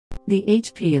The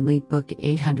HP EliteBook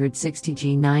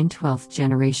 860G9 12th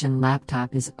generation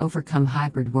laptop is overcome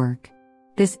hybrid work.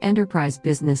 This enterprise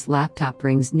business laptop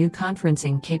brings new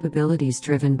conferencing capabilities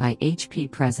driven by HP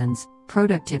presence,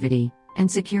 productivity, and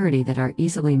security that are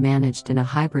easily managed in a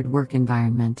hybrid work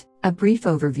environment. A brief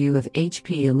overview of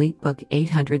HP EliteBook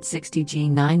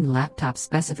 860G9 laptop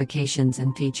specifications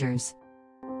and features.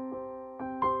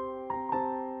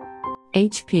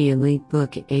 HP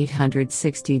EliteBook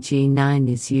 860G9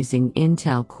 is using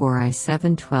Intel Core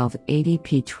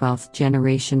i7-1280p 12th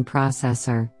generation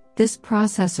processor. This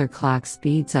processor clock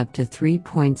speeds up to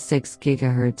 3.6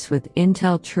 GHz with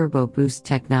Intel Turbo Boost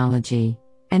technology,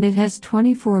 and it has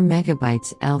 24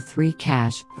 MB L3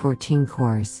 cache, 14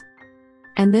 cores.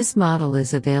 And this model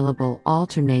is available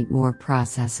alternate more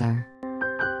processor.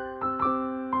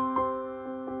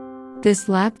 This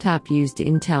laptop used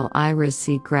Intel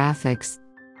Iris-C graphics.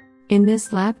 In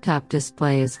this laptop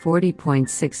display is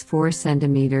 40.64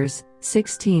 cm,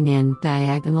 16 in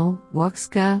diagonal,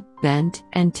 Wuxka, bent,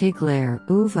 and Tigler,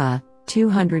 UVA,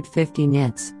 250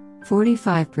 nits,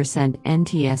 45%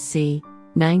 NTSC,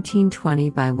 1920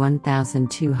 by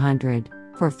 1200,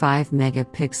 for 5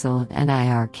 megapixel and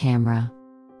IR camera.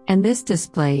 And this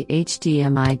display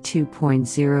HDMI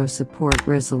 2.0 support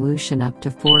resolution up to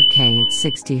 4K at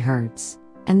 60 Hz.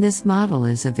 And this model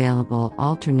is available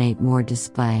alternate more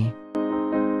display.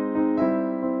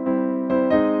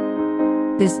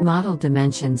 This model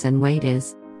dimensions and weight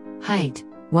is: height,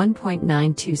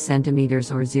 1.92 centimeters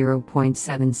or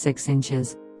 0.76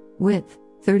 inches, width,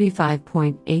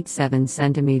 35.87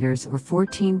 centimeters or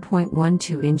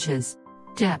 14.12 inches,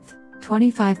 depth,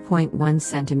 25.1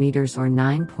 centimeters or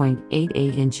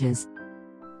 9.88 inches.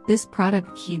 This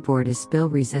product keyboard is spill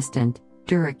resistant,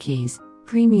 DuraKeys,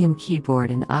 premium keyboard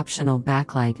and optional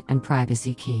backlight and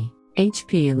privacy key.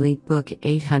 HP EliteBook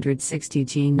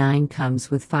 860G9 comes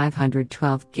with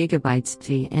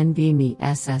 512GB NVMe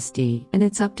SSD and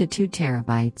it's up to 2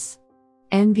 TB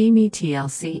NVMe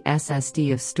TLC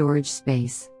SSD of storage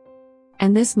space.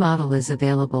 And this model is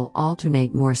available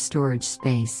alternate more storage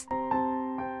space.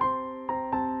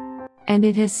 And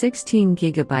it has 16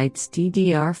 GB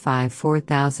DDR5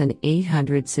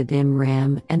 4800 SDIMM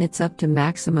RAM and it's up to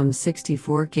maximum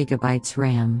 64 GB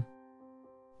RAM.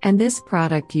 And this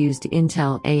product used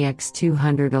Intel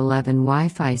AX211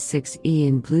 Wi-Fi 6E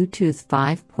and Bluetooth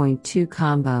 5.2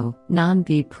 combo,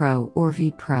 non-vPro or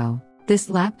vPro. This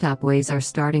laptop weighs are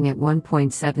starting at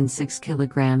 1.76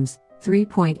 kilograms,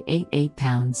 3.88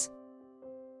 pounds.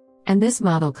 And this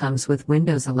model comes with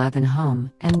Windows 11 Home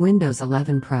and Windows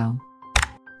 11 Pro.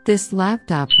 This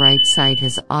laptop right side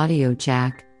has audio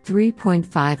jack,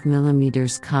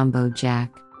 3.5mm combo jack.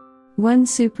 1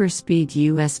 super speed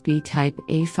USB Type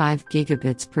A 5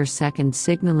 gigabits per second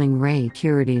signaling rate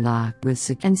security lock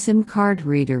with and SIM card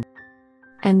reader.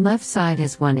 And left side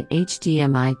has one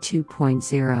HDMI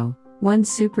 2.0, 1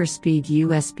 super speed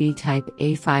USB Type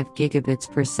A 5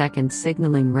 gigabits per second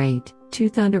signaling rate, 2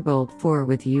 Thunderbolt 4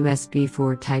 with USB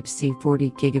 4 Type C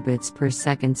 40 gigabits per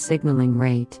second signaling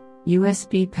rate,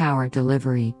 USB power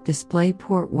delivery,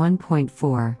 DisplayPort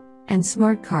 1.4, and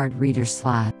smart card reader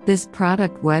slot. This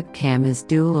product webcam is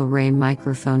dual array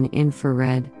microphone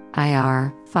infrared,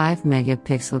 IR, 5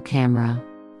 megapixel camera.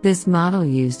 This model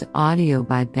used audio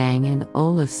by Bang &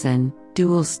 Olufsen,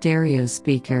 dual stereo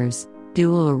speakers,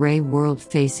 dual array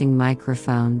world-facing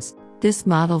microphones. This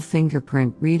model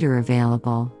fingerprint reader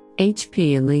available.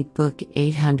 HP EliteBook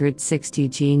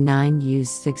 860G9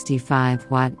 used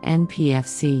 65-watt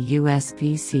NPFC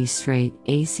USB-C straight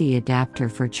AC adapter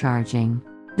for charging.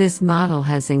 This model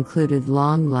has included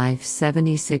long life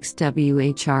 76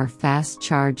 WHR fast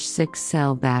charge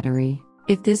 6-cell battery.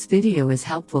 If this video is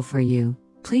helpful for you,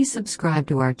 please subscribe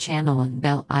to our channel and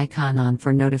bell icon on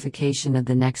for notification of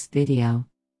the next video.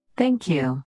 Thank you.